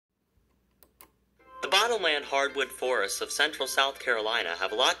The bottomland hardwood forests of central South Carolina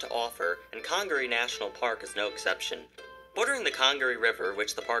have a lot to offer, and Congaree National Park is no exception. Bordering the Congaree River,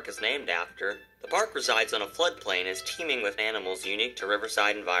 which the park is named after, the park resides on a floodplain and is teeming with animals unique to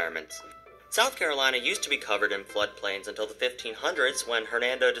riverside environments. South Carolina used to be covered in floodplains until the 1500s when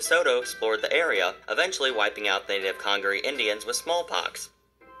Hernando de Soto explored the area, eventually wiping out the native Congaree Indians with smallpox.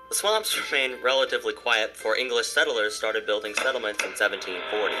 The swamps remained relatively quiet before English settlers started building settlements in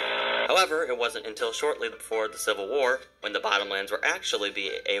 1740. However, it wasn't until shortly before the Civil War, when the bottomlands were actually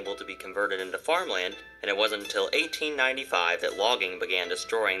able to be converted into farmland, and it wasn't until 1895 that logging began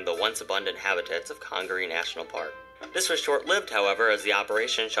destroying the once abundant habitats of Congaree National Park. This was short-lived, however, as the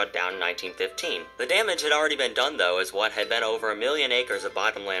operation shut down in 1915. The damage had already been done, though, as what had been over 1 million acres of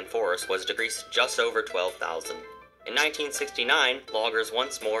bottomland forest was decreased to just over 12,000. In 1969, loggers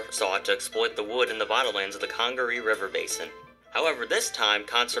once more sought to exploit the wood in the bottomlands of the Congaree River Basin. However, this time,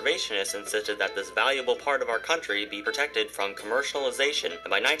 conservationists insisted that this valuable part of our country be protected from commercialization,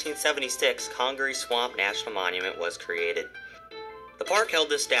 and by 1976, Congaree Swamp National Monument was created. The park held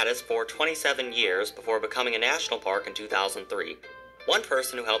this status for 27 years before becoming a national park in 2003. One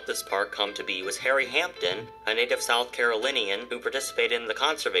person who helped this park come to be was Harry Hampton, a native South Carolinian who participated in the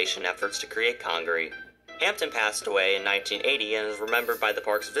conservation efforts to create Congaree. Hampton passed away in 1980 and is remembered by the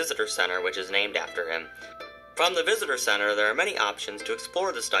park's visitor center, which is named after him. From the visitor center, there are many options to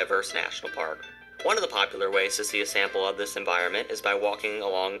explore this diverse national park. One of the popular ways to see a sample of this environment is by walking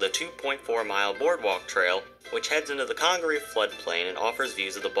along the 2.4-mile boardwalk trail, which heads into the Congaree floodplain and offers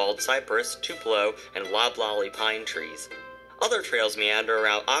views of the bald cypress, tupelo, and loblolly pine trees. Other trails meander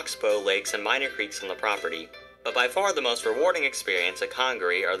around oxbow lakes and minor creeks on the property, but by far the most rewarding experience at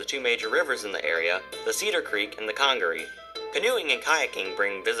Congaree are the two major rivers in the area, the Cedar Creek and the Congaree. Canoeing and kayaking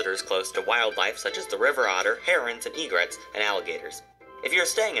bring visitors close to wildlife such as the river otter, herons, and egrets, and alligators. If you're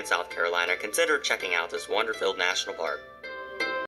staying in South Carolina, consider checking out this wonder-filled national park.